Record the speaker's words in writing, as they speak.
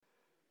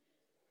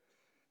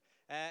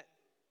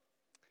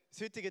Das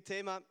heutige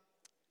Thema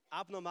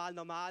abnormal,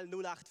 normal,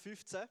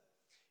 0815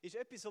 ist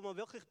etwas, was mir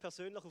wirklich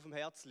persönlich auf dem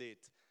Herzen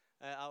liegt,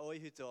 an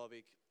euch heute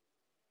Abend.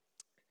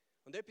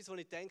 Und etwas, was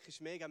ich denke, ist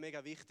mega,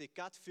 mega wichtig,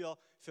 gerade für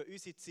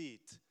unsere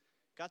Zeit.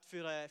 Gerade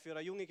für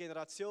eine junge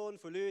Generation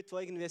von Leuten,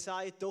 die irgendwie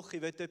sagen, doch,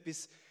 ich will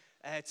etwas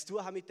zu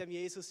tun haben mit dem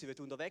Jesus, ich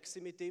will unterwegs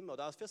sein mit ihm.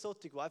 Oder auch für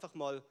solche, die einfach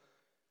mal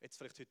jetzt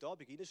vielleicht heute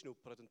Abend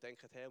reinschnuppern und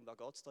denken, hey, um was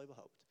geht es da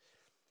überhaupt?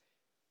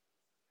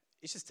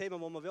 Ist ein Thema,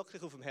 das mir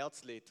wirklich auf dem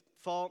Herzen liegt.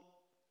 Vor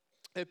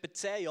etwa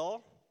 10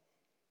 Jahren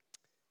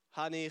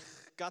habe ich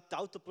gerade die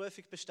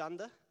Autoprüfung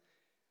bestanden,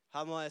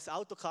 habe mir ein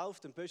Auto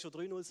gekauft, ein Peugeot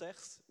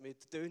 306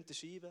 mit getönten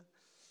Scheiben.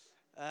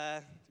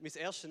 Mein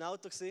erstes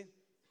Auto gewesen.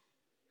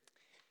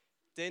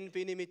 Dann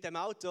bin ich mit dem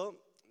Auto,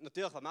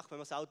 natürlich, was macht man,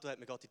 wenn man das Auto hat,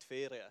 man geht in die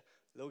Ferien,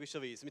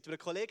 logischerweise. Mit einem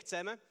Kollegen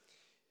zusammen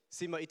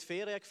sind wir in die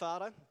Ferien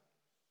gefahren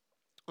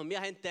und wir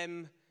haben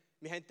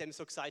dem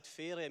so gesagt,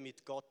 Ferien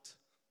mit Gott.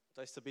 Das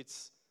war so ein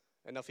bisschen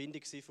eine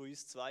Erfindung von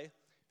uns zwei,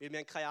 weil wir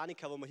haben keine Ahnung,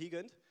 wo wir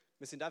hingehen.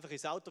 Wir sind einfach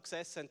ins Auto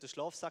gesessen, haben den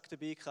Schlafsack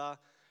dabei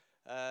gehabt,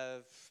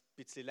 ein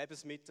bisschen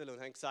Lebensmittel und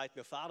haben gesagt,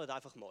 wir fahren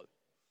einfach mal.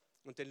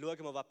 Und dann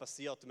schauen wir, was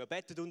passiert. Und wir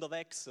beten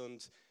unterwegs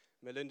und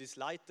wir lassen uns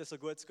leiten, so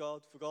gut es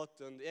geht von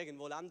Gott. Und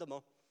irgendwo landen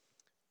wir.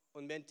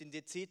 Und wir haben in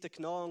die Zeit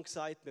genommen und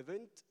gesagt, wir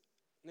wollen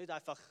nicht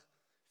einfach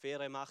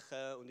Ferien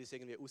machen und uns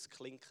irgendwie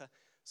ausklinken,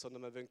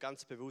 sondern wir wollen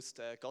ganz bewusst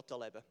Gott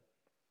erleben.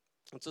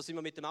 Und so sind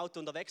wir mit dem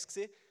Auto unterwegs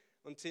gewesen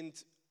und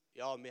sind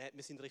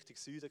Richtung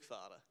Süden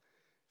gefahren.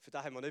 Für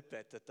das haben wir nicht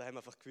gebetet, da haben wir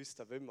einfach gewusst,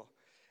 da wollen wir.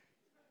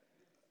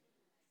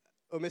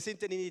 Und wir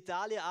sind dann in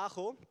Italien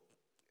angekommen,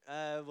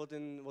 wo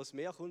das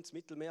Meer kommt, das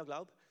Mittelmeer,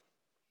 glaube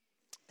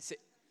ich.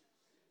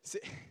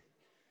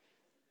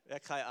 Ja,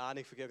 keine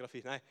Ahnung von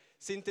Geografie, nein.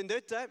 Sind dann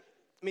dort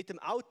mit dem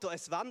Auto ein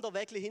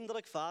Wanderweg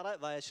hinterher gefahren,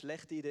 was eine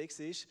schlechte Idee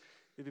war.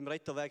 Wie beim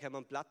Retterweg haben wir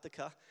einen Platten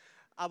gehabt.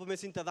 Aber wir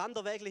sind den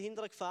Wanderweg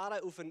hinterher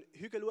gefahren, auf einen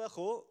Hügel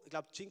gekommen. Ich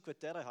glaube, Cinque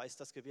Terre heisst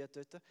das Gebiet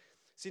dort.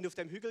 Sind auf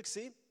dem Hügel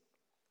gewesen,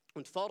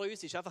 und vor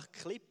uns ist einfach die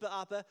Klippe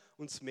runter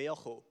und das Meer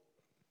gekommen.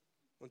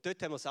 Und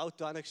dort haben wir das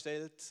Auto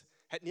angestellt.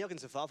 Hat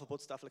nirgends eine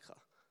Fahrverbotstafel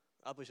gehabt,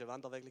 aber es war ein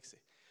Wanderweg.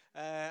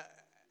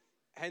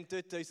 Haben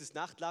dort unser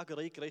Nachtlager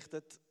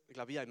eingerichtet. Ich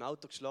glaube, ich habe im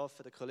Auto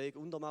geschlafen, der Kollege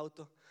unter dem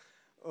Auto.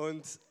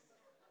 Und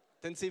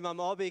dann sind wir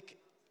am Abend,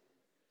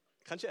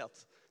 kein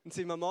Scherz, dann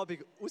sind wir am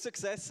Abend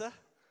rausgesessen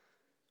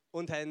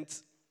und haben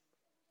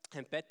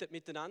gebetet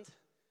miteinander.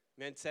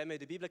 Wir haben zusammen in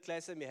der Bibel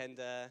gelesen, wir haben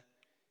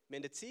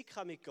eine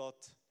Zeit mit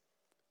Gott.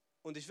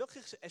 Und es war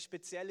wirklich eine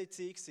spezielle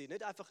Zeit.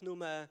 Nicht einfach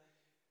nur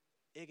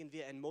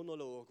irgendwie ein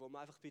Monolog, wo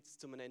man einfach ein bisschen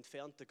zu einem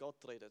entfernten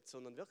Gott redet,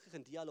 sondern wirklich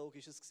ein Dialog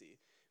war es.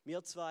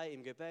 Wir zwei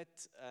im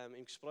Gebet,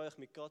 im Gespräch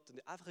mit Gott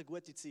und einfach eine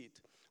gute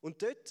Zeit. Und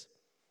dort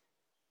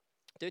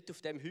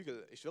auf dem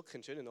Hügel, es war wirklich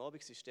ein schöner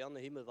Abend, Sterne,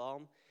 Himmel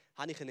warm,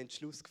 habe ich einen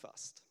Entschluss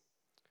gefasst.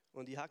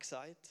 Und ich habe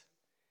gesagt,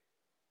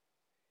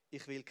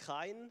 ich will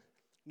kein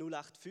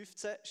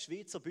 0815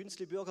 Schweizer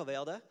Bünzli-Bürger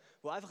werden,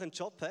 der einfach einen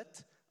Job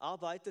hat,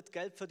 arbeitet,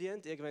 Geld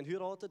verdient, irgendwann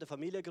heiratet, eine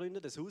Familie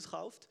gründet, ein Haus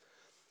kauft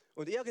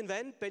und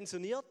irgendwann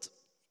pensioniert,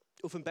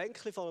 auf dem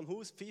Bänkchen vor dem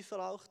Haus Pfeife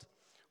raucht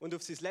und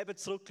auf sein Leben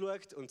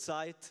zurückschaut und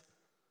sagt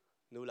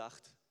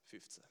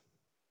 0815.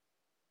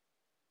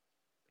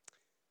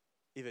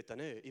 Ich will das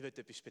nicht, ich will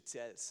etwas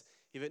Spezielles.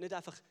 Ich will nicht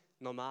einfach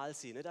normal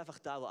sein, nicht einfach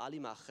das, was alle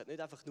machen, nicht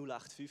einfach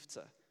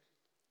 0815.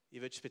 Ich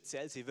will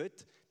speziell sein, ich will,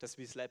 dass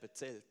mein Leben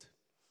zählt.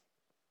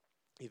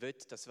 Ich will,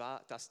 dass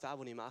das,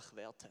 was ich mache,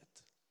 Wert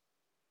hat.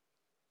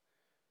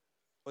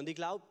 Und ich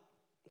glaube,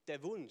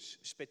 der Wunsch,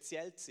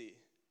 speziell zu sein,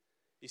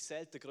 ist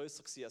selten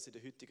grösser gewesen als in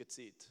der heutigen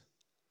Zeit.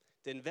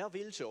 Denn wer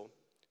will schon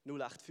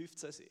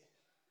 0815 sein?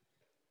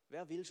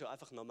 Wer will schon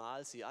einfach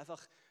normal sein?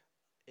 Einfach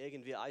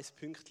irgendwie ein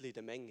Pünktchen in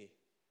der Menge.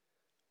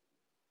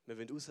 Wir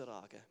wollen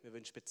rausragen, wir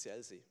wollen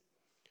speziell sein.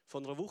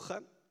 Vor einer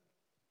Woche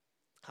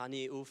habe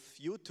ich auf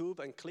YouTube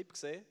einen Clip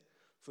gesehen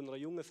von einer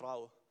jungen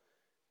Frau.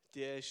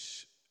 Die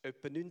war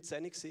etwa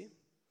 19 gewesen.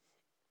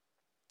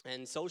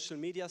 Ein Social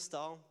Media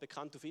Star,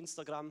 bekannt auf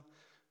Instagram,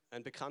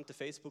 ein bekannter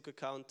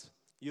Facebook-Account,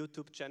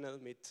 YouTube-Channel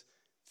mit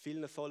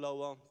vielen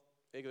Followern,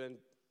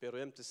 irgendein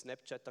berühmter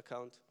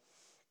Snapchat-Account.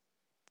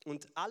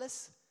 Und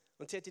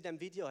sie hat in diesem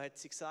Video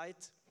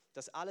gesagt,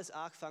 dass alles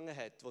angefangen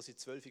hat, als sie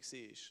 12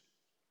 war.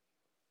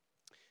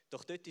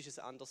 Doch dort war es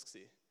anders.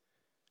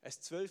 Ein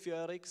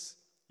 12-jähriges,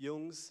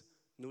 junges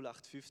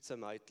 0815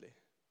 Mädchen.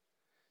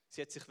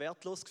 Sie hat sich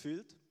wertlos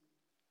gefühlt,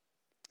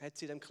 hat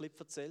sie in dem Clip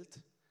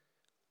erzählt.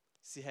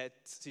 Sie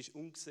war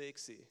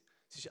ungesehen.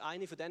 Sie war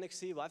eine von denen,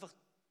 die einfach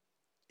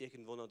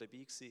irgendwo noch dabei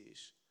war,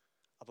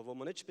 aber wo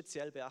man nicht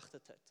speziell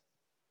beachtet hat.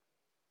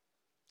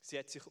 Sie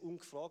hat sich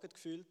ungefragt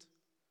gefühlt.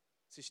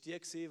 Sie war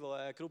die, wo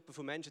eine Gruppe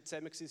von Menschen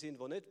zusammen waren,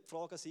 wo nicht die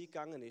Frage an sie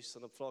gegangen ist,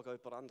 sondern die Frage an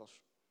jemand anderes.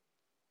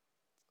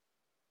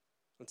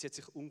 Und sie hat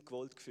sich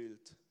ungewollt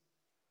gefühlt.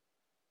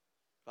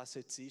 Was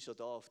sollte sie schon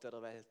da auf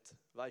dieser Welt?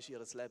 Was ist ihr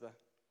Leben?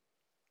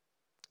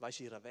 Was ist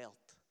ihr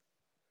Wert?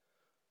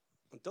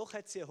 Und doch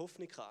hat sie eine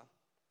Hoffnung gehabt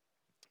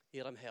in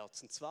ihrem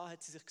Herzen. Und zwar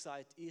hat sie sich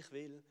gesagt, ich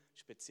will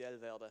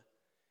speziell werden.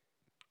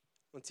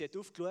 Und sie hat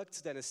aufgeschaut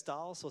zu den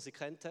Stars, die sie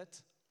kennt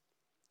hat.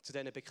 Zu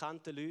diesen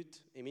bekannten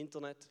Leuten im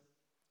Internet,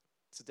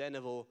 zu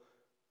denen, die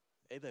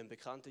eben einen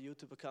bekannten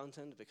YouTube-Account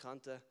haben, einen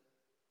bekannten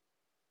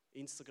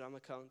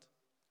Instagram-Account.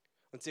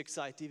 Und sie hat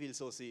gesagt, ich will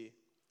so sein.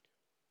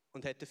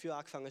 Und hat dafür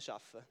angefangen zu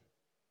arbeiten.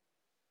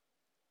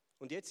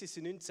 Und jetzt ist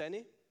sie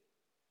 19,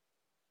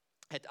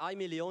 hat 1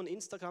 Million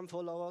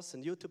Instagram-Followers,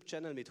 einen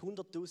YouTube-Channel mit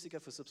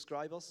Hunderttausenden von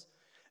Subscribers,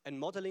 einen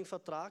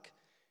Modeling-Vertrag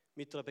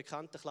mit einer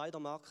bekannten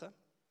Kleidermarke.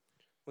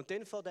 Und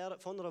dann vor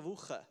einer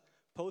Woche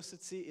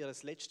postet sie ihr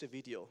letztes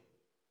Video.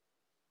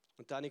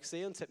 Und da habe ich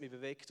gesehen und es hat mich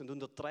bewegt. Und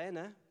unter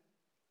Tränen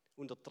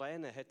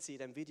hat sie in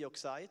dem Video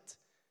gesagt,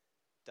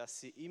 dass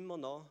sie immer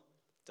noch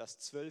das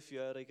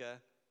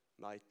 12-jährige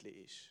Mädchen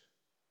ist.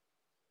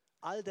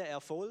 All der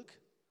Erfolg,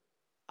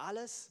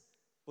 alles,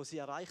 was sie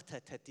erreicht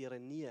hat, hat ihr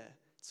nie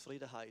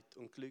Zufriedenheit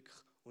und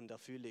Glück und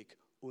Erfüllung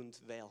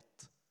und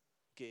Wert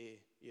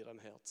gegeben in ihrem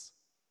Herz.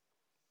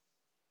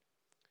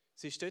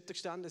 Sie ist dort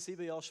gestanden,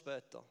 7 Jahre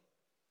später,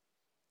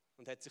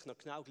 und hat sich noch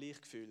genau gleich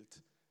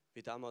gefühlt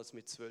wie damals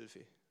mit 12.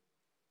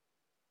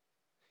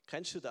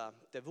 Kennst du das?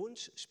 Der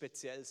Wunsch,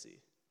 speziell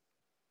sein.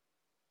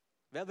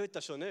 Wer will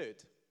das schon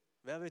nicht?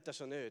 Wer will das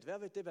schon nicht? Wer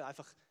will eben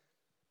einfach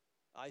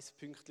ein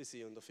Pünktchen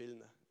sein unter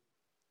vielen?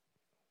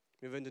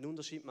 Wir wollen einen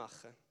Unterschied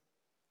machen.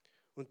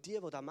 Und die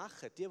das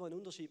machen, die einen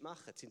Unterschied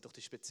machen, sind doch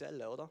die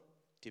Speziellen, oder?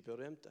 Die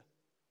Berühmten.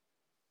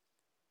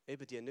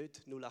 Eben die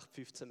nicht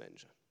 0815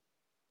 Menschen.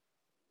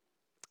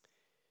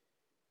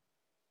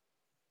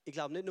 Ich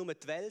glaube, nicht nur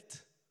die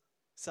Welt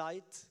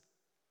sagt,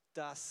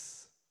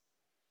 dass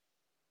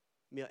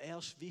wir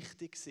erst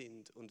wichtig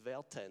sind und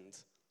Wert haben,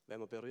 wenn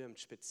wir berühmt,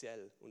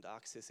 speziell und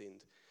angesehen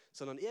sind.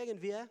 Sondern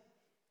irgendwie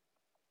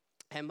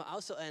haben wir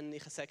auch so einen,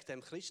 ich sage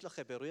dem,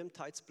 christlichen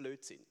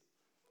Berühmtheitsblödsinn,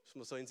 ist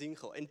mir so in den Sinn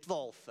gekommen,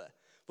 entworfen,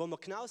 wo wir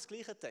genau das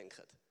Gleiche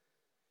denken.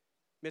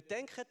 Wir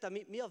denken,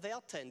 damit wir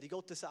Wert haben in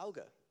Gottes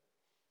Augen,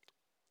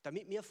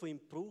 damit wir von ihm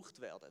gebraucht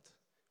werden,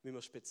 müssen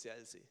wir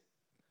speziell sein.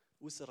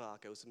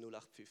 Rausragen aus dem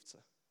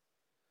 0815.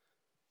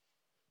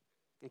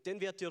 Und dann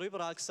wird dir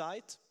überall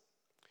gesagt,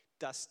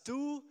 dass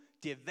du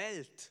die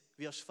Welt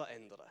wirst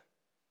verändern.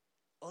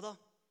 Oder?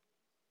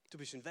 Du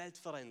bist ein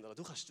Weltveränderer,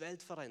 du kannst die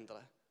Welt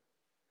verändern.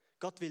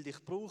 Gott will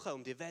dich brauchen,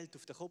 um die Welt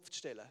auf den Kopf zu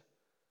stellen.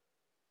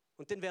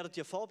 Und dann werden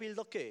dir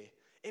Vorbilder geben,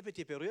 eben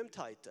die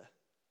Berühmtheiten.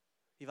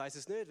 Ich weiß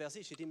es nicht, wer es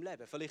ist in deinem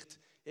Leben. Vielleicht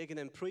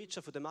irgendein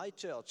Preacher von der My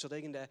Church oder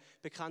irgendeine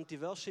bekannte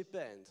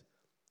Worship-Band.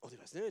 Oder ich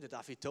weiß nicht, der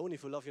David Tony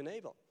von Love Your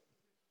Neighbor.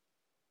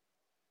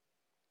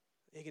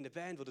 Irgendeine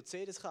Band, wo du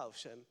CDs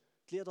kaufst,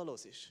 die Lieder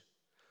hörst.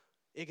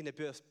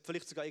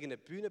 Vielleicht sogar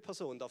irgendeine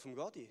Bühnenperson da vom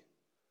Gotti.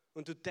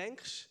 Und du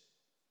denkst,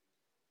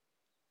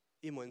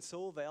 ich muss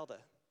so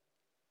werden,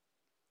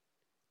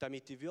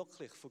 damit ich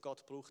wirklich von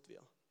Gott gebraucht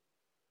werde.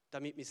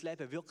 Damit mein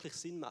Leben wirklich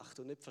Sinn macht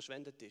und nicht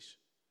verschwendet ist.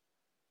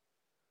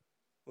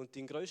 Und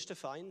dein grösster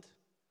Feind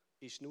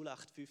ist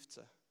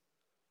 0815.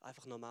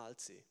 Einfach normal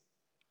sein.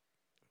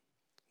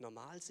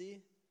 Normal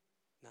sein?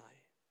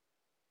 Nein.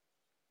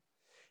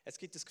 Es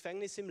gibt ein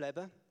Gefängnis im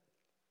Leben.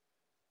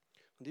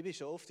 Und ich bin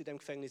schon oft in diesem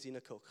Gefängnis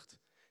hineingehockt.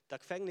 Das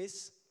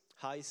Gefängnis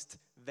heisst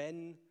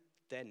wenn,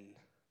 denn.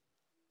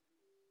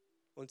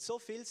 Und so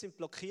viel sind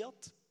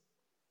blockiert.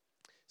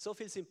 So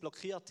viel sind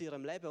blockiert in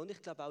ihrem Leben. Und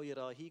ich glaube auch in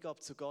ihrer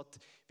Hingabe zu Gott,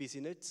 wie sie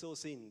nicht so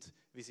sind,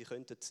 wie sie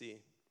könnten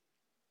sein.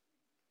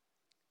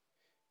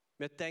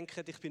 Wir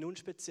denken, ich bin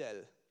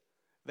unspeziell.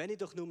 Wenn ich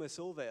doch nur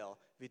so wäre,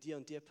 wie die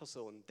und die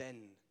Person,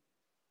 dann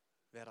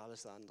wäre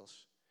alles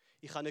anders.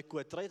 Ich kann nicht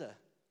gut reden.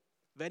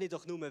 Wenn ich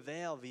doch nur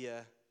wäre wie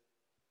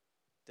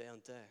der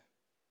und der,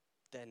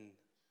 dann.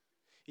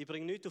 Ich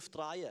bringe nichts auf die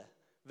Reihe.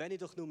 Wenn ich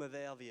doch nur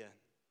wäre wie.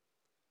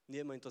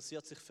 Niemand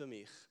interessiert sich für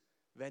mich.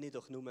 Wenn ich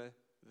doch nur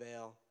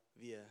wäre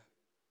wie.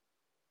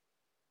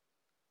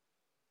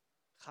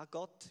 Kann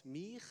Gott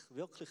mich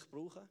wirklich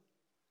brauchen?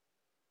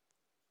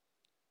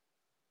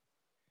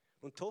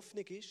 Und die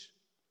Hoffnung ist,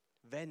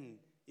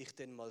 wenn ich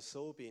dann mal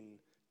so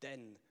bin,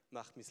 dann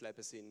macht mein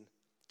Leben Sinn.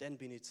 Dann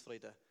bin ich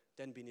zufrieden,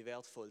 dann bin ich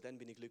wertvoll, dann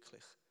bin ich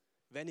glücklich.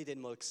 Wenn ich dann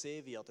mal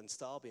gesehen werde, ein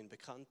Star bin,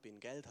 bekannt bin,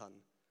 Geld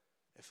habe,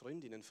 eine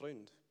Freundin, ein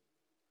Freund,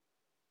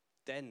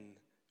 dann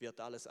wird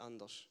alles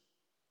anders.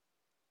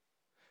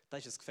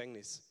 Das ist ein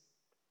Gefängnis.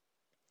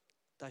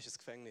 Das ist ein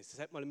Gefängnis. Es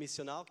hat mal einen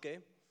Missionar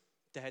gegeben,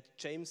 der hat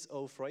James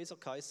O. Fraser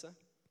geheißen.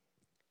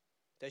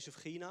 Der ist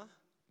auf China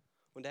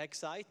und er hat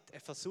gesagt, eine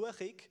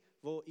Versuchung,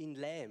 die ihn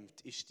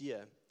lähmt, ist die.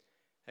 Er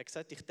hat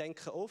gesagt, ich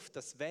denke oft,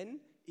 dass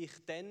wenn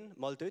ich dann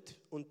mal dort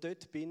und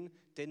dort bin,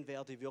 dann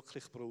werde ich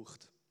wirklich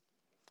gebraucht.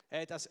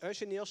 Er hat als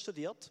Ingenieur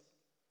studiert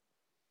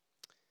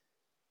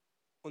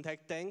und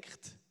hat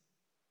gedacht,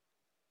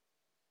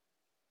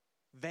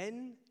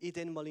 wenn ich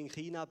dann mal in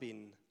China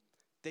bin,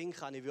 dann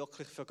kann ich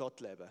wirklich für Gott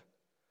leben.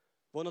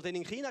 Als er dann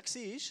in China war,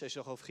 er ist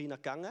auch auf China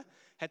gegangen,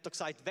 hat er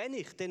gesagt, wenn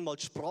ich dann mal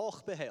die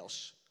Sprache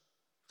beherrsche,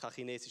 kann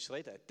Chinesisch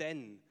reden,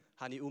 dann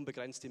habe ich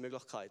unbegrenzte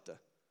Möglichkeiten.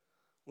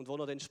 Und als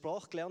er dann die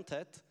Sprache gelernt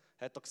hat,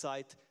 hat er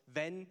gesagt,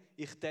 wenn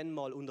ich dann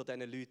mal unter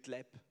diesen Leuten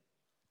lebe,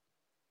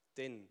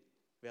 dann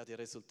werde ich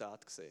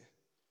Resultate sehen.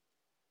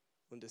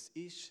 Und es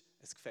ist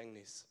ein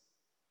Gefängnis.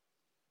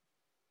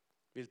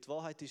 Weil die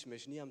Wahrheit ist, man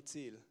ist nie am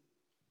Ziel.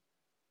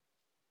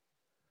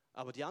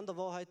 Aber die andere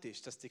Wahrheit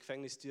ist, dass die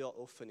Gefängnistür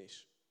offen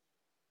ist.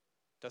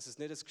 Dass es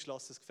nicht ein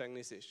geschlossenes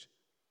Gefängnis ist.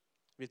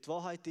 Weil die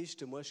Wahrheit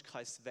ist, du musst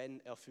kein Wenn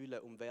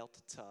erfüllen, um Wert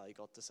zu haben in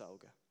Gottes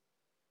Augen.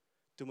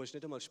 Du musst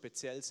nicht einmal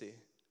speziell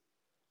sein,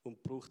 um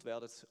gebraucht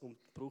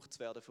zu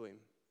werden von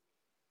ihm.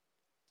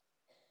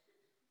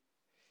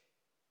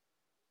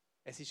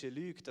 Es ist eine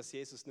Lüge, dass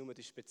Jesus nur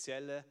die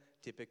Speziellen,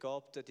 die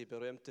Begabten, die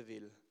Berühmten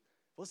will.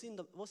 Wo sind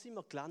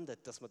wir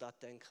gelandet, dass wir das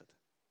denken?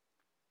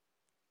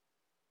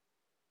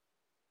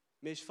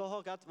 Mir ist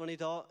vorher, gerade, als ich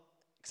da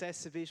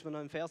gesessen bin, ist mir noch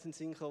im Vers in den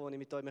Sinn gekommen,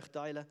 den ich mit euch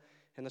teilen möchte.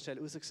 Ich habe ihn schnell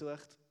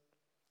rausgesucht.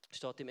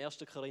 Steht im 1.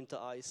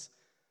 Korinther 1,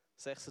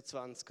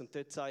 26. Und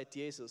dort sagt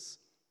Jesus,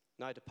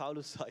 nein, der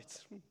Paulus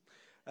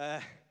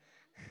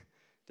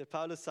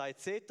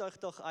sagt, seht euch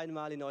doch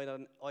einmal in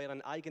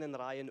euren eigenen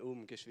Reihen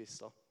um,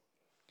 Geschwister.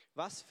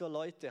 Was für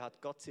Leute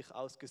hat Gott sich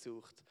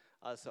ausgesucht,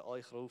 als er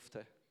euch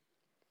rufte?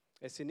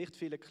 Es sind nicht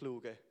viele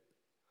Kluge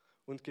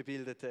und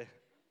Gebildete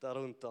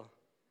darunter,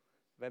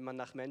 wenn man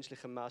nach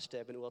menschlichen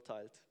Maßstäben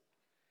urteilt.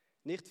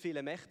 Nicht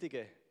viele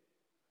Mächtige,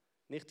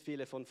 nicht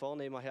viele von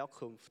vornehmer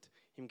Herkunft.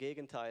 Im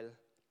Gegenteil,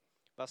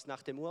 was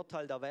nach dem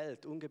Urteil der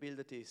Welt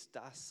ungebildet ist,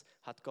 das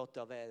hat Gott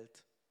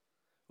erwählt,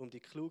 um die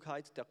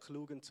Klugheit der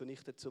Klugen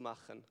zunichte zu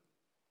machen.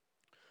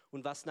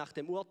 Und was nach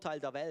dem Urteil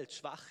der Welt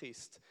schwach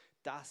ist,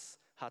 das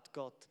hat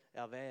Gott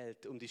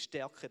erwählt, um die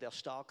Stärke der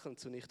Starken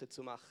zunichte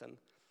zu machen.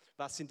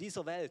 Was in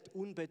dieser Welt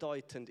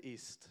unbedeutend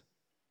ist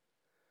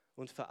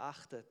und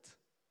verachtet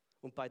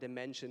und bei den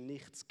Menschen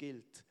nichts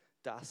gilt,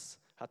 das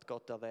hat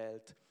Gott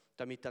erwählt,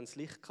 damit ans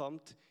Licht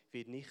kommt,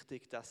 wie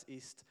nichtig das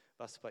ist,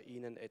 was bei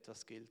ihnen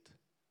etwas gilt.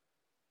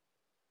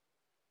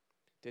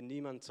 Denn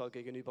niemand soll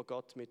gegenüber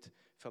Gott mit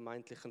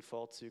vermeintlichen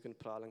Vorzügen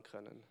prahlen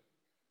können.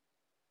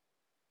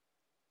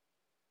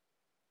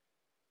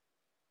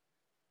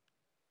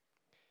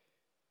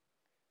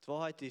 Die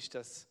Wahrheit ist,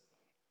 dass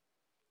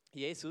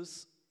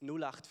Jesus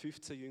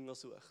 0815 Jünger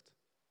sucht.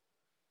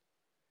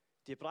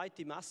 Die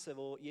breite Masse,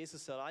 die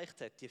Jesus erreicht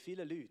hat, die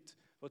vielen Leute,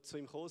 die zu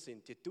ihm gekommen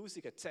sind, die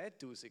Tausende,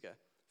 Zehntausende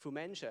von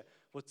Menschen,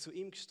 die zu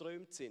ihm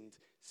geströmt sind,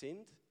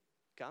 sind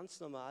ganz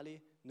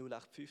normale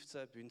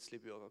 0815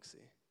 Bünzli-Bürger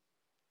gewesen.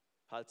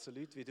 Halt so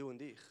Leute wie du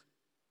und ich.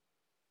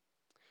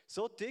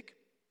 Solche,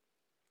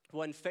 die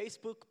einen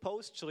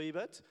Facebook-Post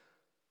schreiben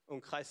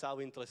und keine Sau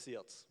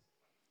interessiert.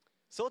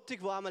 Solche, die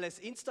einmal ein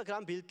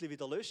Instagram-Bild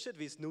wieder löschen,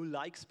 weil es 0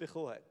 Likes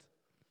bekommen hat.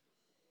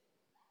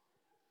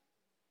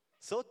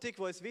 Solche,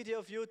 die ein Video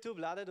auf YouTube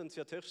laden und es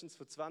wird höchstens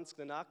von 20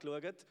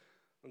 angeschaut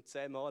und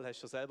 10 Mal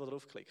hast du selber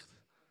draufgeklickt.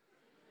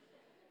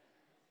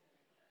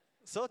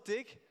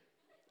 Solche,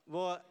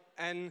 die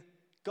ein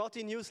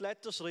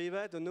Gotti-Newsletter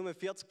schreiben und nur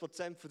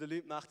 40% der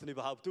Leute macht ihn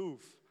überhaupt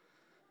auf.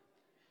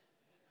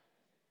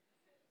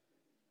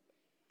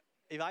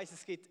 Ich weiss,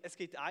 es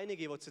gibt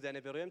einige, die zu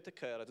diesen Berühmten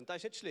gehören und das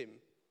ist nicht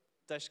schlimm.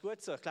 Das ist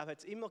gut so. Ich glaube, es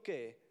hat es immer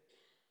gegeben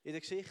in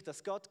der Geschichte,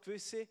 dass Gott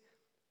gewisse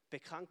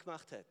bekannt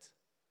gemacht hat.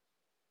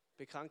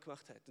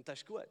 Und das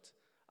ist gut.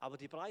 Aber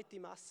die breite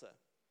Masse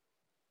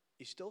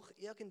ist doch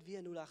irgendwie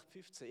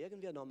 0815,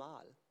 irgendwie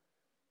normal.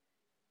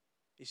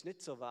 Ist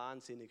nicht so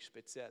wahnsinnig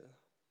speziell.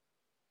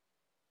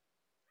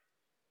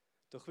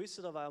 Doch wisst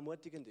ihr, was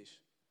ermutigend ist?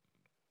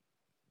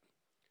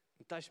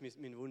 Und das ist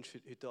mein Wunsch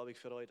heute Abend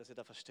für euch, dass ihr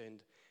das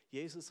versteht.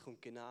 Jesus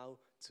kommt genau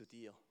zu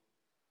dir.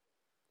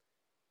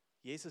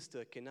 Jesus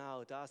tut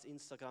genau das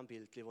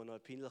Instagram-Bild, das noch eine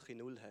peinliche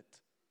Null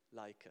hat,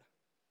 liken.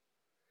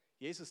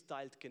 Jesus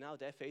teilt genau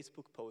den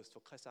Facebook-Post,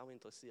 der keine Sau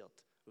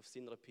interessiert, auf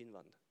seiner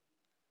Pinnwand.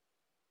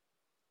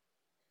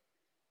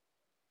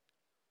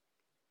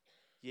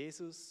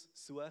 Jesus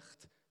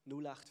sucht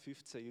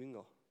 0815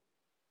 Jünger.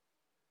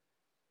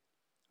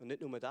 Und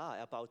nicht nur das,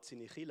 er baut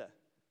seine Kirche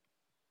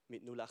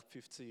mit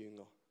 0815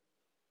 Jüngern.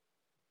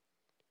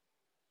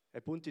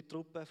 Eine bunte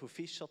Truppe von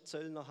Fischer,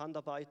 Zöllner,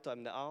 Handarbeiter,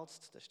 einem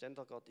Arzt, der steht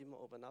da gerade immer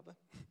oben runter,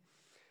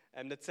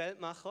 einem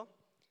Zeltmacher.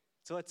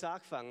 So hat es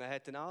angefangen. Er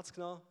hat den Arzt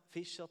genommen,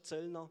 Fischer,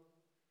 Zöllner,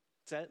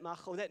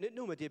 Zeltmacher. Und er hat nicht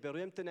nur die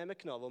berühmten Namen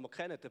genommen, die wir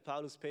kennen, den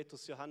Paulus,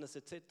 Petrus, Johannes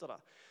etc.,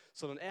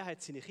 sondern er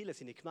hat seine Kirche,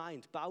 seine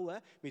Gemeinde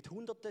bauen mit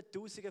Hunderten,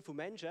 Tausenden von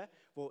Menschen,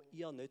 die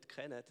ihr nicht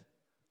kennt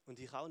und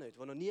ich auch nicht,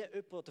 wo noch nie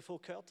jemand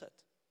davon gehört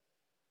hat.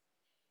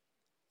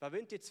 Was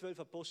wollen die 12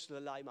 Apostel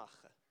allein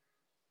machen?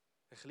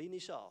 Eine kleine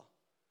Schar.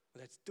 Und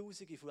es hat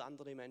Tausende von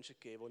anderen Menschen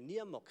gegeben, die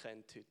niemand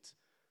kennt heute,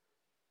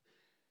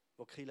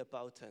 die Kirche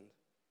gebaut haben.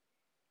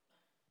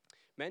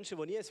 Menschen,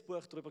 wo nie ein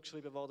Buch darüber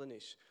geschrieben worden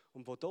ist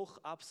und die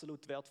doch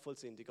absolut wertvoll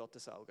sind in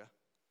Gottes Augen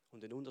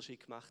und einen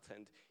Unterschied gemacht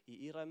haben in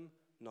ihrem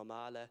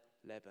normalen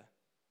Leben.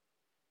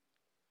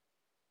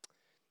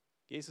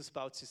 Jesus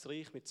baut sein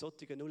Reich mit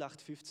solchen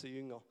 0815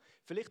 Jüngern.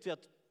 Vielleicht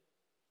wird,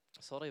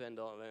 wenn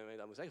ich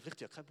das muss sagen,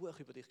 vielleicht wird kein Buch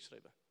über dich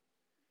geschrieben.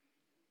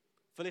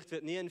 Vielleicht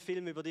wird nie ein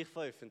Film über dich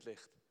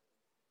veröffentlicht.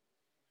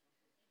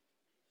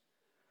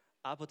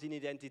 Aber deine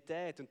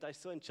Identität, und das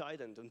ist so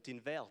entscheidend, und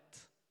dein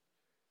Wert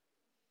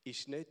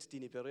ist nicht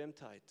deine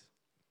Berühmtheit,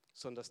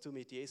 sondern dass du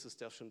mit Jesus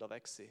darfst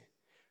unterwegs sein.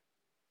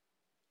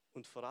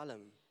 Und vor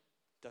allem,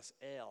 dass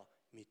er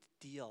mit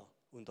dir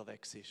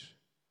unterwegs ist.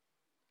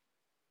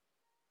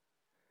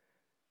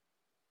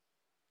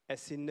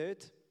 Es sind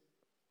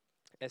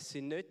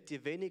nicht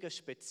die wenigen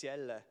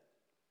Speziellen,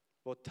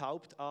 die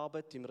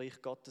Hauptarbeit im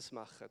Reich Gottes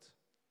machen,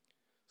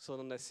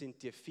 sondern es sind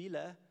die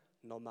vielen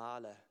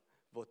Normalen,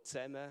 die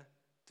zusammen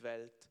die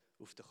Welt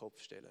auf den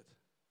Kopf stellen.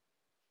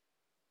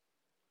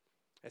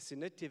 Es sind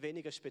nicht die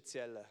wenigen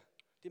Speziellen,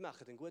 die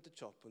machen einen guten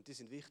Job und die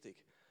sind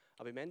wichtig.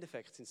 Aber im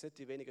Endeffekt sind es nicht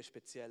die wenigen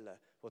Speziellen,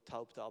 die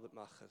Hauptarbeit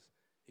machen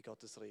in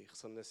Gottes Reich,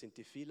 sondern es sind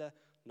die vielen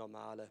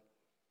Normalen.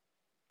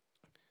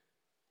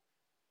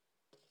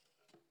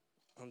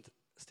 Und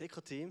das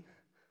Deko-Team,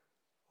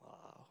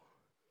 wow,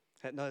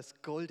 hat noch ein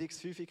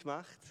goldiges Fünfe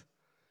gemacht,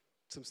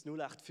 um das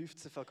 0815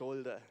 zu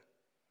vergolden.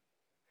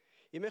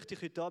 Ich möchte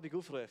dich heute Abend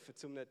aufrufen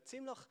zu einem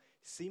ziemlich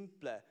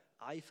simplen,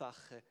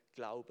 einfachen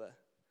Glauben.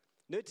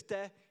 Nicht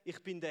der,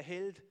 ich bin der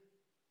Held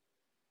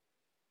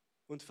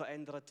und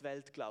verändere die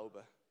Welt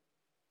Glauben,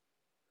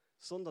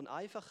 sondern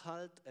einfach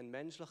halt einen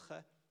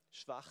menschlichen,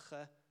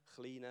 schwachen,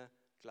 kleinen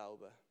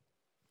Glauben.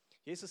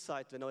 Jesus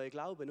sagt, wenn euer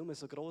Glaube nur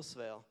so groß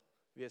wäre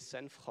wie ein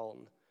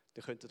Senfkorn,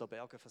 dann könnt ihr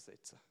Berge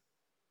versetzen.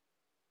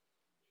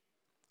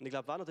 Und ich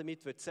glaube, was er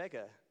damit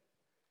sagen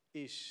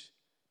will, ist,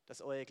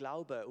 dass euer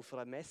Glaube auf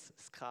einer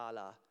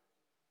Messskala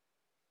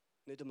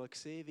nicht einmal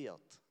gesehen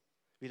wird.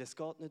 Weil es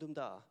geht nicht um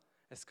das.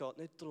 Es geht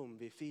nicht darum,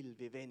 wie viel,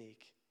 wie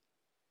wenig.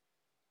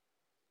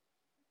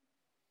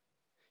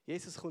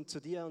 Jesus kommt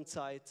zu dir und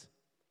sagt,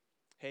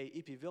 hey,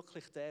 ich bin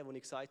wirklich der, wo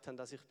ich gesagt habe,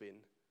 dass ich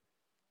bin.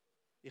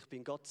 Ich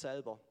bin Gott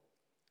selber,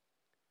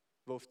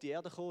 der auf die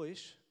Erde gekommen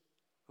ist,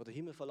 der den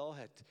Himmel verloren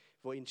hat,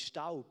 der in den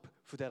Staub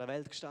von dieser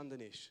Welt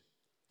gestanden ist,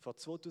 vor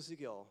 2000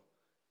 Jahren,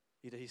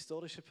 in der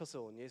historischen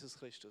Person, Jesus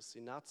Christus,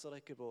 in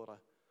Nazareth geboren.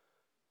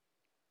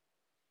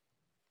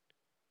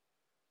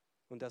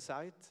 Und er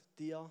sagt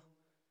dir,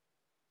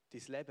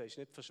 dein Leben ist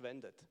nicht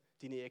verschwendet.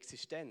 Deine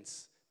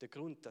Existenz, der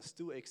Grund, dass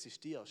du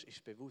existierst,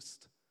 ist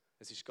bewusst.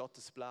 Es ist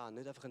Gottes Plan,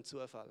 nicht einfach ein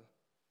Zufall.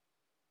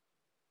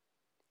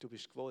 Du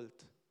bist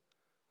gewollt.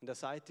 Und er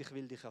sagt, ich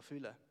will dich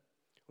erfüllen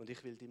und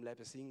ich will deinem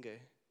Leben Sinn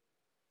geben.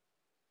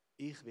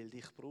 Ich will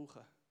dich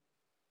brauchen.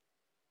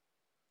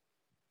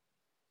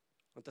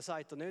 Und das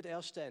sagt er nicht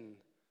erst dann,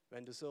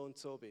 wenn du so und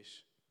so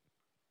bist,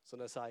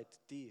 sondern er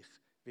sagt, dich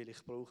will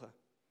ich brauchen.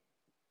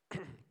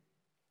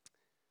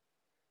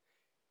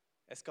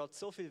 Es geht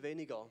so viel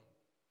weniger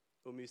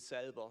um uns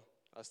selber,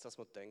 als dass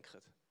wir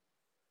denken.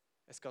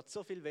 Es geht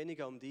so viel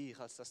weniger um dich,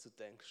 als dass du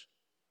denkst.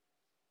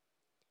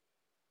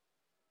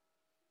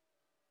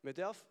 Man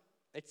darf,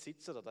 jetzt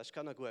sitzen da, das ist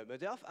gar nicht gut, man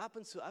darf ab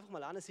und zu einfach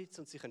mal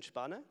hinsitzen und sich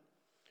entspannen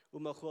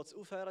und mal kurz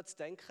aufhören zu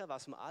denken,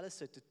 was wir alles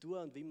tun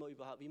sollten und wie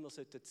wir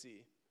sein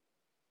sollten.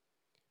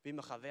 Wie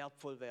man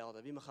wertvoll werden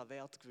kann, wie man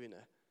Wert gewinnen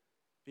kann,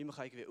 wie man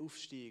irgendwie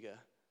aufsteigen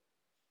kann.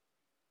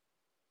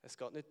 Es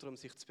geht nicht darum,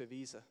 sich zu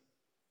beweisen.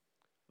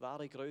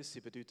 Wahre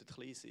Größe bedeutet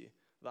klein sein.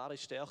 Wahre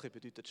Stärke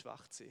bedeutet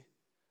schwach sein.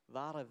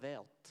 Wahre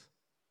Wert,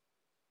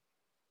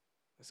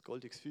 ein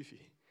goldiges Fünfe,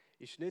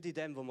 ist nicht in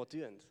dem, was wir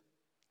tun.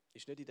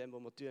 Ist nicht in dem,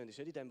 was wir tun. Ist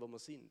nicht in dem, was wir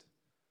sind.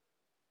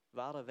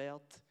 Wahre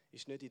Wert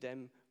ist nicht in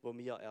dem, was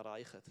wir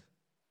erreichen.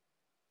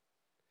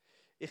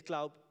 Ich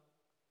glaube,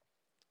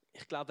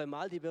 wenn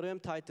man all die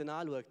Berühmtheiten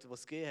anschaut, die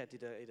es gegeben hat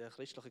in der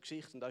christlichen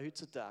Geschichte und auch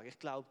heutzutage, ich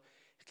glaube,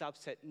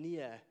 es hat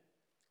nie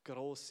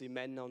grosse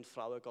Männer und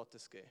Frauen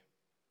Gottes gegeben.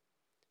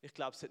 Ich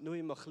glaube, es hat nur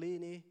immer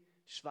kleine,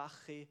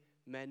 schwache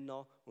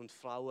Männer und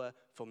Frauen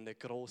von einem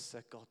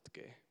grossen Gott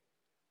gegeben.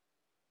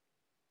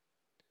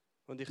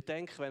 Und ich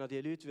denke, wenn ihr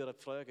die Leute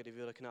fragen, die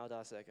würden genau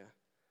das sagen.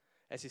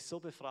 Es ist so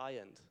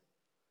befreiend,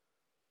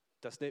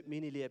 dass nicht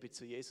meine Liebe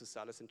zu Jesus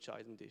alles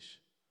entscheidend ist,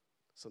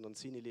 sondern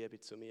seine Liebe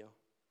zu mir.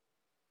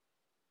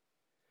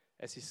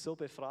 Es ist so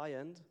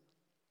befreiend,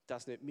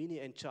 dass nicht meine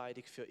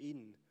Entscheidung für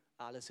ihn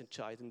alles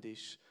entscheidend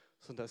ist,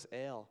 sondern dass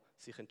er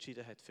sich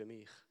entschieden hat für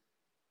mich.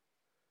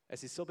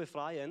 Es ist so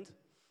befreiend,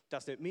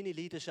 dass nicht meine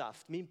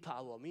Leidenschaft, mein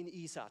Power, mein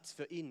Einsatz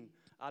für ihn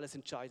alles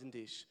entscheidend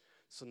ist,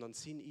 sondern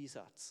sein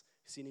Einsatz,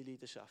 seine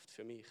Leidenschaft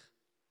für mich.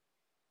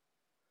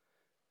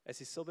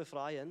 Es ist so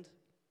befreiend,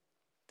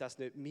 dass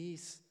nicht mein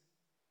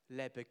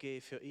Leben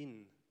geben für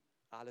ihn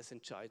alles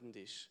entscheidend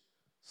ist,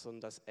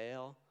 sondern dass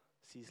er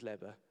sein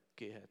Leben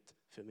gegeben hat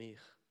für mich.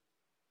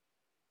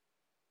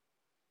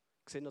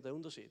 Seht ihr den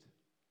Unterschied?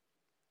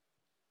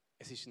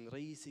 Es ist ein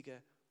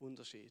riesiger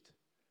Unterschied.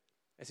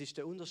 Es ist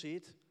der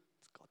Unterschied,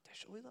 jetzt geht der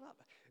schon wieder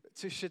runter,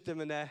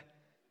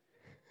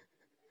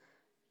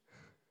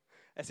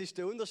 es ist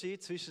der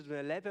Unterschied zwischen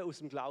einem Leben aus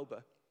dem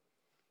Glauben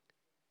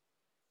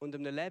und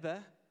einem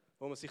Leben,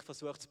 wo man sich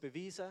versucht zu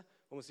beweisen,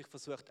 wo man sich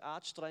versucht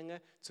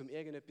anzustrengen, um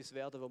irgendetwas zu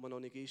werden, wo man noch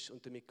nicht ist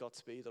und damit Gott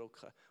zu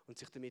beeindrucken und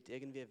sich damit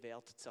irgendwie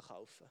Wert zu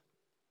erkaufen.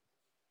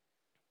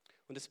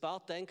 Und ein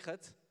paar denken,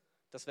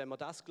 dass wenn man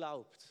das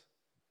glaubt,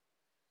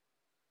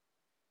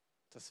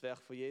 das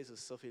Werk von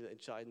Jesus so viel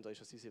entscheidender ist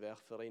als unser Werk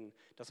für ihn,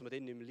 dass man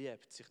den nicht mehr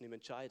liebt, sich nicht mehr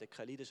entscheidet,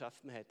 keine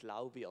Leidenschaft mehr hat,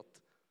 lau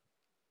wird,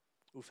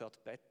 aufhört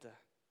zu beten.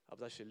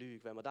 Aber das ist eine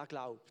Lüge. Wenn man das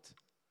glaubt,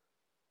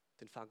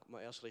 dann fängt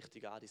man erst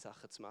richtig an, die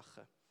Sachen zu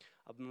machen.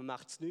 Aber man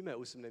macht es nicht mehr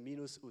aus einem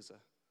Minus raus,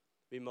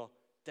 weil man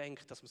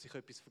denkt, dass man sich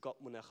etwas von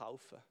Gott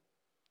erkaufen muss.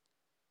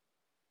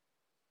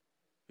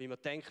 weil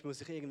man denkt, man muss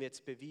sich irgendwie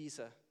jetzt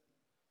beweisen,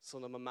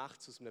 sondern man macht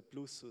es aus einem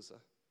Plus raus.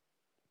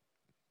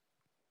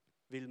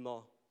 Weil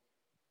man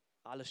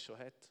alles schon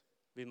hat,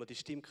 weil man die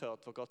Stimme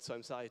hört, wo Gott zu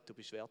einem sagt, du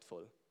bist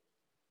wertvoll.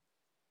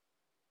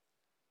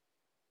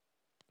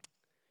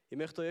 Ich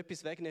möchte euch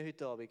etwas wegnehmen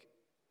heute Abend.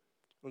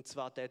 Und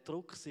zwar der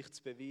Druck, sich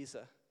zu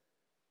beweisen.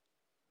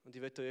 Und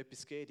ich möchte euch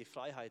etwas geben, die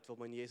Freiheit, die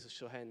wir in Jesus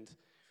schon haben.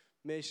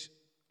 Mir ist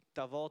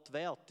das Wort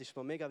Wert ist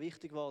mir mega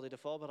wichtig geworden in der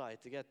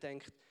Vorbereitung. Ich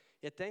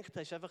denke,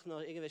 das ist einfach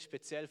noch irgendwie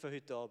speziell für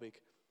heute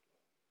Abend.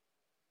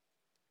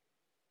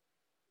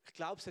 Ich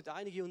glaube, es hat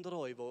einige unter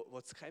euch,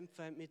 die zu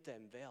kämpfen haben mit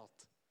dem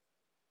Wert.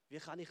 Wie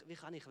kann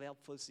ich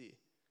wertvoll sein?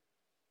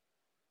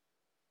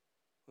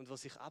 Und die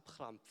sich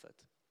abkrampfen,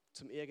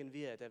 um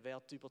irgendwie den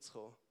Wert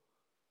überzukommen.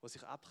 Die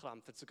sich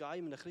abkrampfen, sogar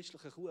in einem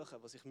christlichen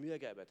Kuchen, die sich Mühe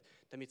geben,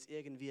 damit sie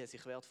irgendwie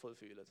sich wertvoll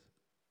fühlen.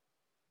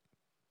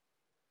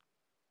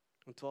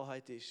 Und die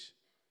Wahrheit ist,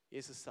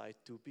 Jesus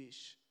sagt, du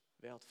bist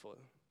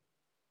wertvoll.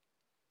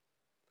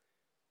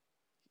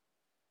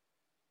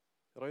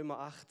 Römer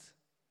 8,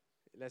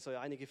 ich lese euch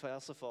einige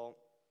Verse vor,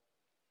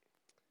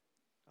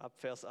 ab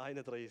Vers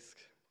 31.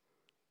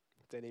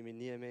 Den nehme ich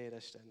nie mehr,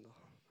 den Ständer.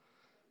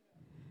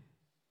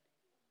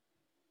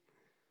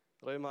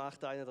 Römer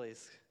 8,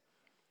 31.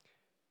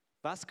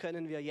 Was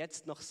können wir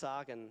jetzt noch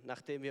sagen,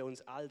 nachdem wir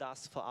uns all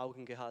das vor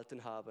Augen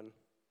gehalten haben?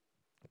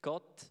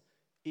 Gott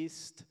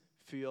ist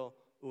für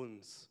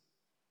uns.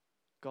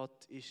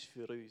 Gott ist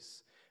für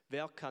uns.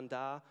 Wer kann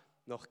da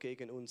noch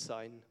gegen uns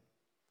sein?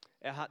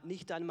 Er hat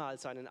nicht einmal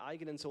seinen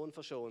eigenen Sohn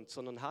verschont,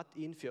 sondern hat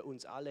ihn für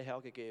uns alle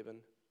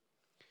hergegeben.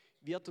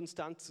 Wird uns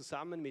dann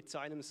zusammen mit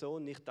seinem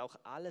Sohn nicht auch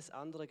alles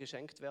andere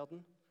geschenkt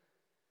werden?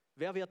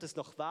 Wer wird es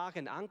noch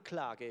wagen,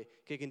 Anklage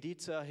gegen die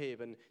zu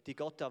erheben, die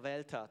Gott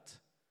erwählt hat?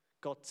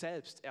 Gott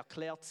selbst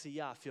erklärt sie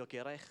ja für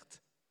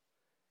gerecht.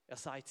 Er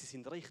sagt, sie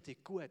sind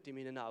richtig gut in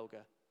meinen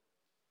Augen.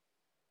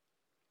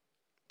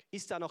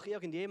 Ist da noch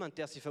irgendjemand,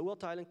 der sie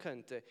verurteilen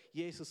könnte?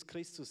 Jesus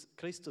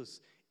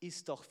Christus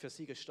ist doch für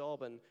sie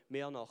gestorben.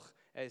 Mehr noch,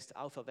 er ist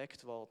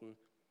auferweckt worden.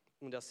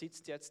 Und er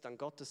sitzt jetzt an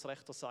Gottes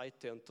rechter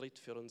Seite und tritt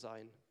für uns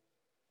ein.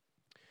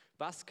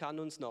 Was kann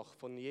uns noch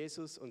von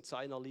Jesus und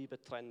seiner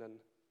Liebe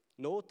trennen?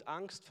 Not,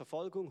 Angst,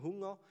 Verfolgung,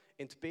 Hunger,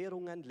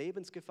 Entbehrungen,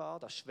 Lebensgefahr,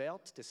 das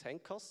Schwert des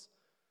Henkers?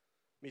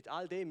 Mit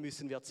all dem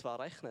müssen wir zwar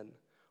rechnen,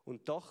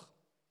 und doch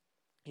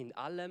in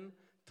allem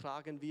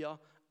tragen wir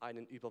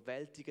einen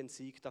überwältigenden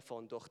Sieg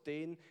davon, durch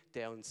den,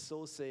 der uns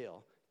so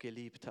sehr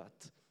geliebt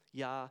hat.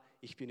 Ja,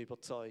 ich bin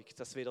überzeugt,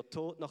 dass weder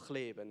Tod noch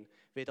Leben,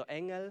 weder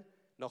Engel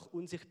noch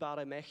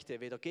unsichtbare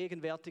Mächte, weder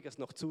Gegenwärtiges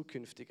noch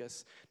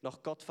Zukünftiges,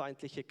 noch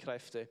gottfeindliche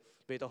Kräfte,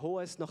 weder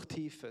Hohes noch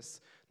Tiefes,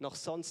 noch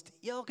sonst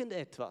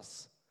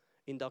irgendetwas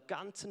in der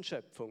ganzen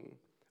Schöpfung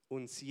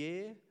uns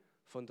je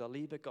von der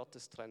Liebe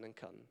Gottes trennen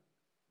kann,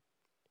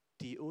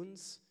 die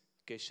uns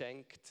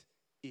geschenkt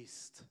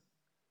ist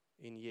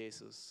in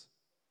Jesus,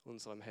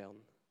 unserem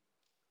Herrn.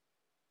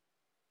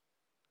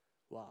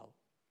 Wow.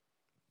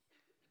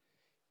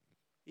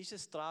 Ist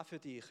es dran für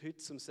dich, heute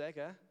zu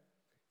sagen,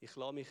 ich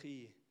lasse mich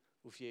ein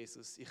auf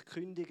Jesus. Ich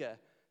kündige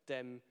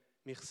dem,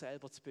 mich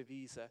selber zu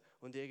beweisen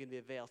und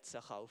irgendwie Wert zu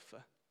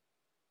erkaufen.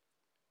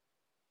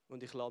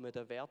 Und ich lasse mir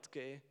den Wert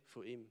geben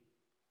von ihm.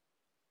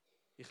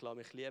 Ich lasse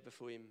mich lieben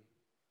von ihm.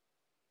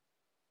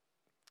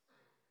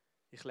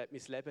 Ich lebe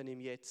mein Leben im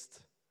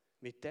Jetzt.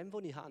 Mit dem,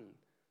 was ich habe.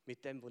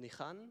 Mit dem, was ich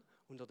kann.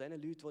 Unter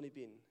den Leuten, die ich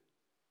bin.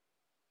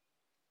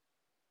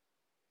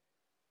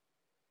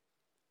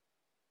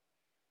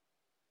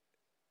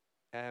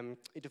 In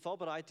der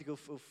Vorbereitung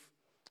auf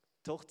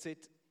die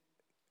Hochzeit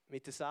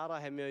mit der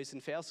Sarah haben wir uns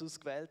einen Vers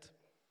ausgewählt,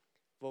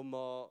 wo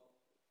wir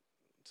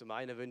zum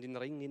einen in den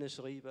Ring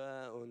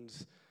hineinschreiben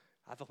und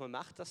einfach, man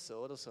macht das so,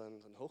 oder so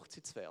ein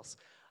Hochzeitsvers.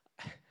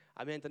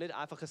 Aber wir haben das nicht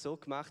einfach so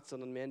gemacht,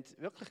 sondern wir haben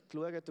wirklich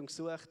geschaut und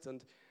gesucht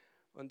und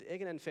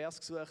irgendeinen Vers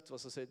gesucht,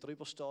 was so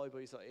drüber steht über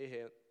unsere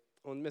Ehe.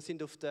 Und wir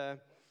sind auf den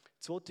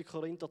 2.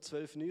 Korinther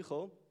 12,9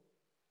 gekommen.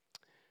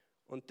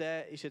 Und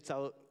der ist jetzt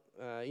auch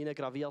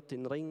eingraviert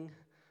in den Ring.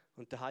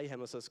 Und daheim haben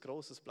wir so ein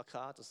grosses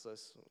Plakat,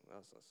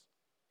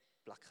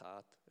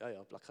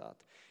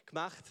 Plakat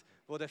gemacht,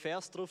 wo der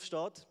Vers drauf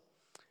steht.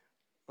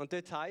 Und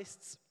dort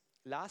heißt es: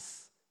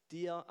 Lass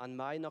dir an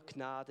meiner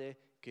Gnade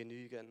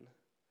genügen,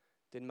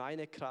 denn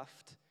meine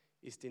Kraft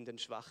ist in den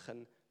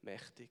Schwachen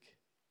mächtig.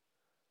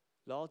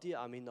 Lass dir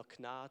an meiner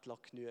Gnade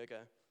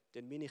genügen,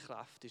 denn meine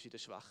Kraft ist in den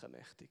Schwachen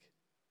mächtig.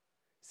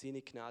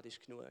 Seine Gnade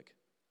ist genug.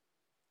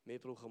 Mehr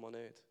brauchen wir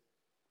nicht.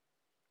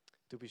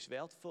 Du bist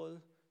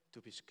wertvoll,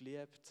 du bist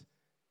geliebt,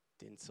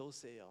 denn so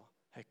sehr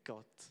hat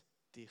Gott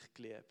dich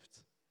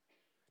geliebt,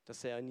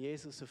 dass er in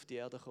Jesus auf die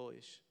Erde gekommen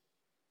ist,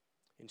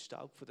 in den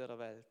Staub von dieser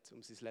Welt,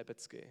 um sein Leben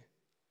zu geben.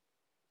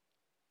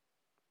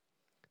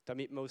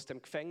 Damit wir aus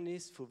dem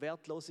Gefängnis von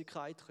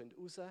Wertlosigkeit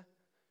raus können,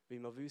 weil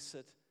wir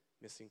wissen,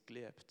 wir sind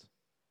geliebt.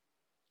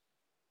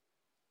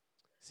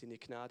 Seine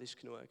Gnade ist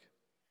genug.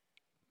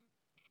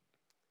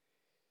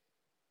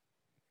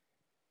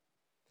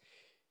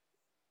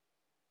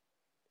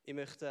 Ich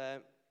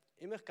möchte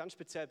ich möchte ganz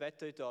speziell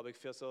beten heute Abend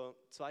für so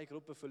 2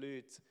 Gruppen von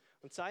Leuten.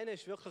 Und das eine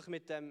ist wirklich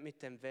mit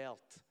dem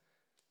Wert.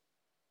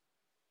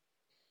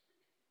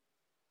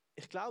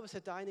 Ich glaube, es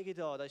hat einige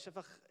da ist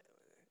einfach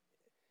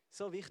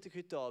so wichtig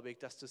heute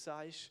Abend, dass du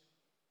sagst,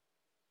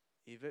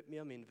 ich will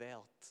mir meinen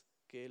Wert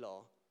geben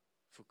lassen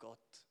von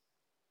Gott.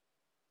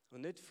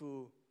 Und nicht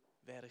von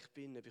wer ich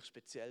bin, ob ich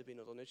speziell bin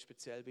oder nicht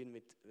speziell bin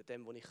mit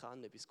dem, was ich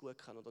kann, ob ich es gut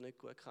kann oder nicht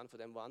gut kann, von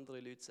dem, was andere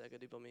Leute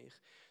sagen über mich,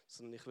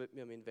 sondern ich will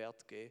mir meinen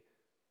Wert geben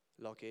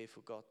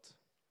von Gott.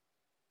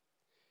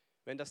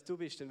 Wenn das du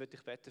bist, dann will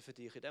ich beten für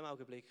dich in dem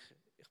Augenblick.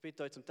 Ich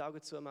bitte euch zum die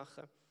Augen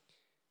zumachen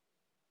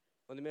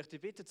und ich möchte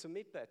dich bitten zum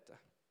Mitbeten.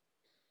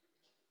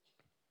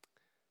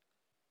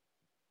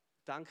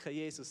 Danke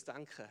Jesus,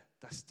 danke,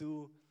 dass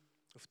du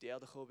auf die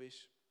Erde gekommen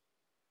bist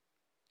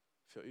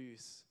für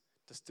uns.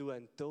 Dass du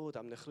einen Tod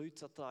an einem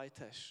Kreuz ertragen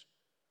hast,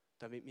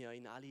 damit wir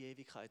in alle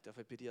Ewigkeit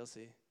bei dir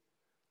sind.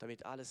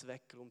 Damit alles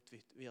weggeräumt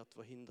wird,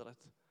 was hindert.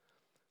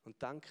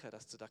 Und danke,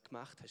 dass du das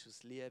gemacht hast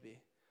aus Liebe.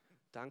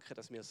 Danke,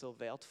 dass wir so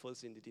wertvoll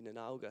sind in deinen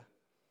Augen.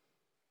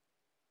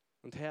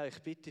 Und Herr,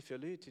 ich bitte für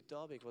Leute heute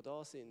Abend, die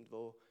da sind,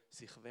 die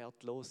sich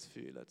wertlos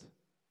fühlen.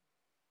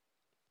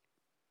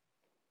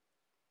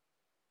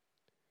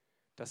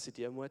 Dass sie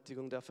die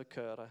Ermutigung dürfen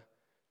hören,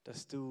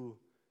 dass du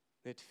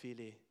nicht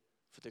viele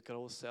von den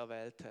Grossen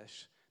erwählt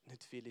hast,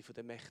 nicht viele von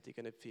den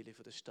Mächtigen, nicht viele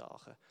von den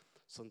Starken,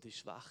 sondern die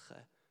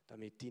Schwachen,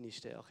 damit deine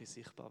Stärke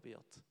sichtbar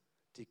wird.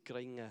 Die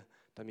Geringen,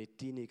 damit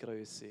deine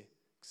Größe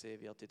gesehen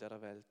wird in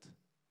dieser Welt.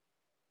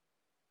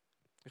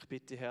 Ich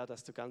bitte, Herr,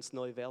 dass du ganz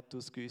neue Werte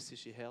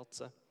ausgüssest in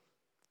Herzen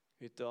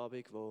heute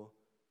Abend, die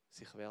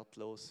sich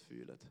wertlos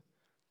fühlen.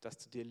 Dass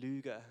du die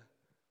Lügen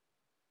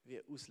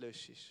wie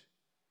auslöschst.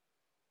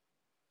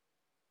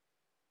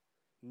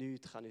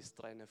 Nichts kann uns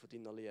trennen von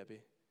deiner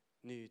Liebe.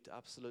 Nichts,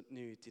 absolut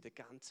nichts in der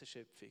ganzen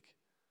Schöpfung.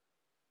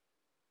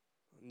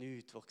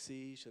 Nichts, was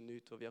war und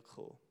nichts, was wird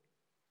kommen.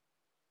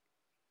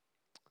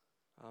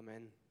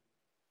 Amen.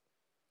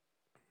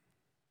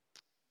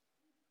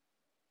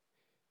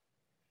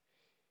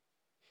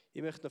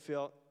 Ich möchte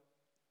noch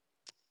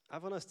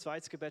einfach noch ein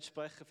zweites Gebet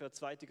sprechen für eine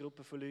zweite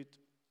Gruppe von Leuten,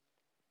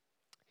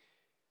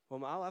 wo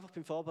man auch einfach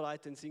beim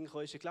Vorbereiten in den Sinn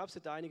gekommen ist. Ich glaube, es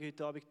sind einige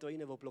heute Abend da drin,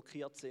 die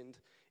blockiert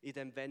sind in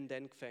dem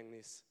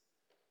Wenn-Denn-Gefängnis.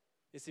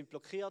 Sie sind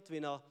blockiert,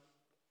 weil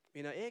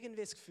ihr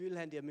irgendwie das Gefühl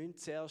habt, ihr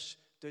müsst zuerst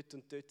dort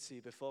und dort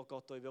sein, bevor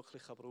Gott euch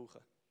wirklich brauchen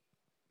kann.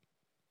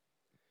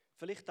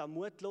 Vielleicht auch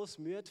mutlos,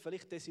 müde,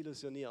 vielleicht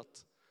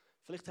desillusioniert.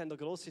 Vielleicht habt ihr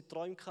grosse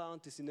Träume gehabt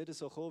und die sind nicht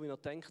so gekommen, wie ihr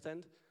gedacht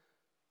habt.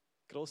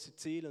 Grosse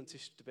Ziele und es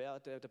ist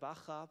der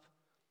Bach ab.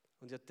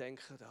 Und ihr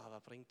denkt,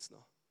 was bringt es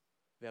noch?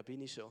 Wer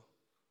bin ich schon?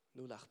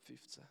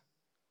 0815.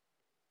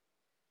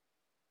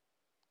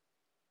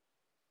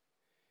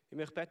 Ich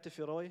möchte beten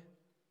für euch,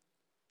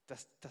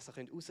 dass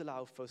ihr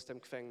rauslaufen aus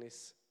dem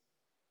Gefängnis.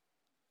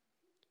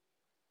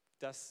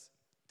 Dass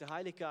der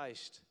Heilige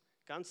Geist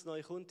ganz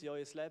neu kommt in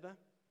euer Leben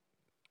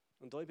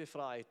und euch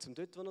befreit, um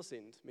dort, wo ihr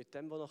seid, mit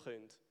dem, was ihr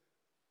könnt,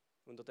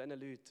 unter den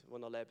Leuten, die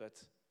ihr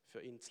lebt,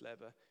 für ihn zu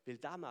leben. Weil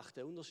das macht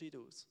den Unterschied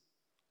aus.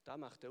 Das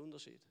macht den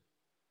Unterschied.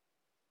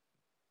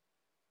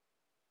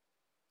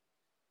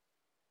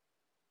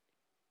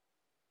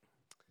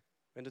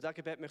 Wenn du das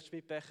Gebet möchtest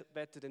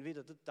mitbeten, dann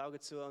wieder die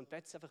Augen zu und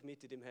bete einfach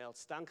mit in deinem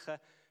Herz. Danke,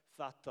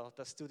 Vater,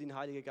 dass du deinen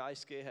Heiligen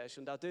Geist gegeben hast.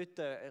 Und auch dort,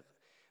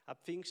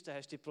 ab Pfingsten,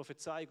 hast du die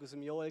Prophezeiung aus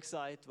dem Joel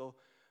gesagt, wo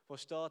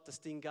steht,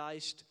 dass dein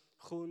Geist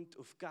kommt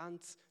auf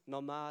ganz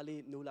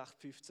normale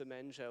 0815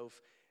 Menschen,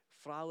 auf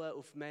Frauen,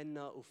 auf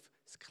Männer, auf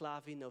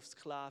Sklavinnen, auf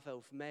Sklaven,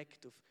 auf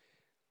Mägde, auf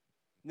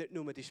nicht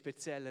nur die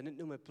Speziellen, nicht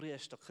nur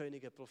Priester,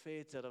 Könige,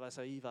 Propheten oder was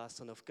auch immer,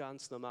 sondern auf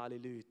ganz normale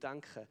Leute.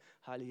 Danke,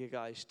 Heiliger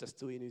Geist, dass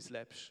du in uns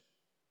lebst.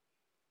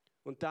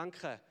 Und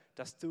danke,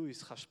 dass du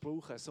uns kannst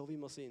brauchen, so wie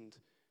wir sind,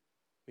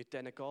 mit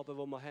den Gaben,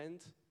 die wir haben,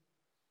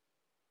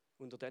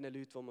 unter den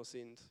Leuten, die wir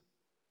sind.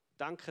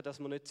 Danke, dass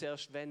wir nicht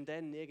zuerst, wenn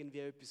dann, irgendwie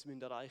etwas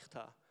erreicht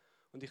haben.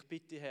 Und ich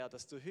bitte, Herr,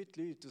 dass du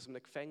heute Leute aus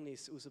einem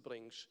Gefängnis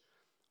rausbringst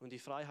und in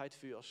Freiheit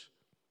führst,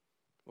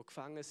 die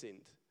gefangen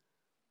sind,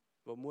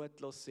 die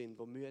mutlos sind,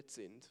 die müde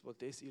sind, die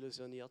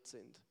desillusioniert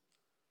sind,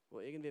 die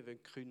irgendwie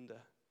künden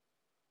wollen.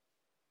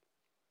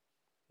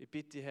 Ich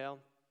bitte,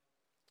 Herr,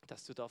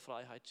 dass du da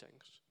Freiheit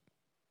schenkst.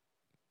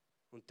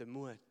 Und den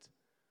Mut.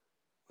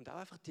 Und auch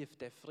einfach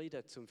den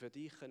Frieden, um für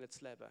dich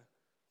zu leben.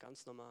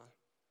 Ganz normal.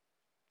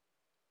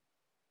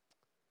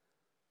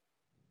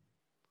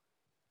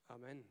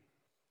 Amen.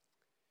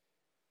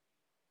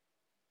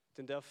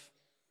 Dann darf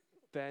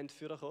die Band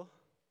führen kommen.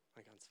 Ich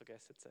habe ganz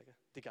vergessen zu sagen.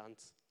 Die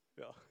ganz.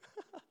 Ja.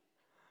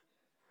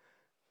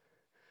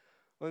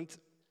 Und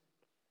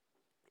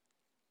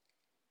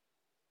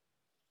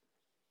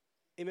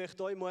ich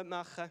möchte euch Mut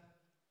machen,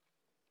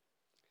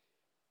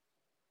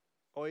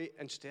 euch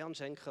einen Stern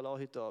schenken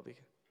lassen heute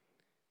Abend.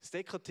 Das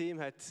Deko-Team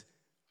hat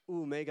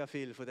mega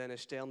viel von diesen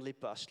Sternen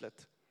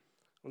gebastelt.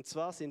 Und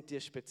zwar sind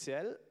die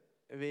speziell,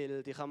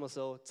 weil die kann man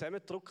so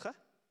zusammendrücken.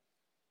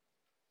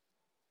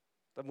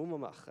 Das muss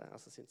man machen.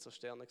 Also sind so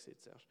Sterne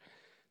zuerst.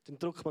 Dann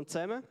drückt man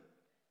zusammen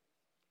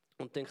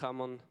und dann kann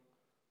man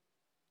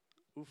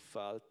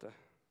auffalten.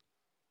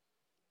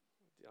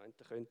 eine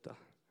könnte.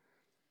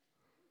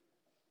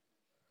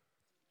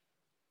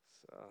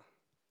 So.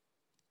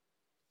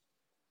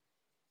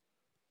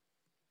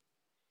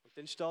 Und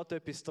dann steht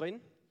etwas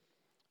drin,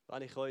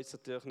 was ich euch jetzt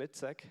natürlich nicht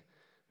sage,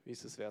 weil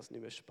sonst wäre es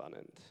nicht mehr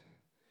spannend.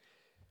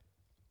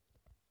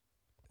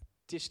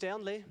 Die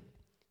Sternchen,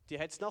 die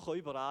hat es nachher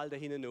überall da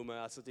hinten rum.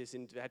 Also die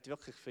hat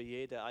wirklich für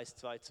jeden 1,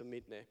 2 zum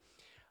Mitnehmen.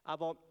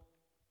 Aber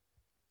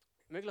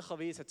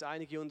möglicherweise hat es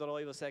einige unter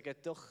euch, die sagen,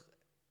 doch,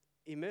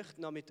 ich möchte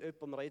noch mit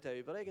jemandem reden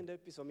über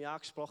irgendetwas, was mich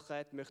angesprochen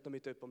hat, ich möchte noch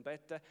mit jemandem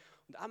beten.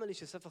 Und einmal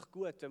ist es einfach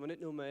gut, wenn man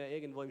nicht nur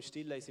irgendwo im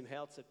Stillen in seinem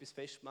Herzen etwas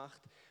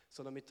festmacht,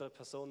 sondern mit einer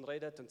Person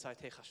redet und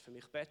sagt, hey, kannst du für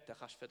mich beten,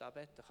 kannst du für das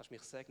beten, kannst du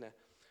mich segnen.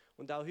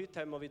 Und auch heute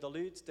haben wir wieder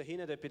Leute da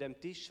hinten bei dem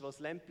Tisch, der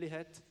ein Lämpchen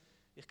hat.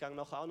 Ich gehe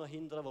nachher auch noch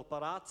hinterher, die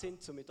parat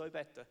sind, um mit euch zu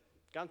beten.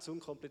 Ganz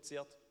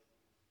unkompliziert.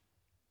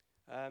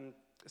 Ein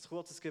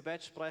kurzes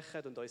Gebet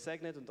sprechen und euch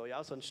segnen und euch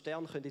auch so einen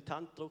Stern in die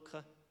Hand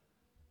drücken.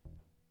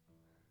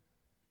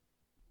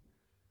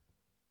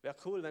 Wäre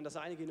cool, wenn das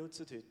einige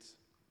nutzen heute.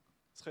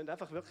 Es können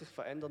einfach wirklich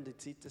verändernde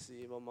Zeiten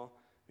sein, wo man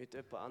mit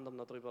jemand anderem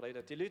noch darüber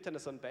redet. Die Leute haben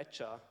so ein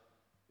Badge an,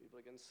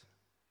 übrigens.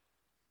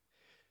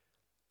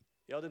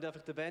 Ja, dann darf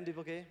ich der Band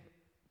übergeben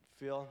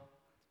für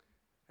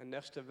den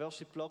nächsten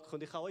Worship-Block.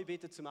 Und ich kann euch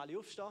bitten, zum alle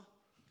aufstehen.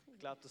 Ich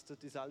glaube, das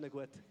tut uns allen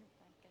gut.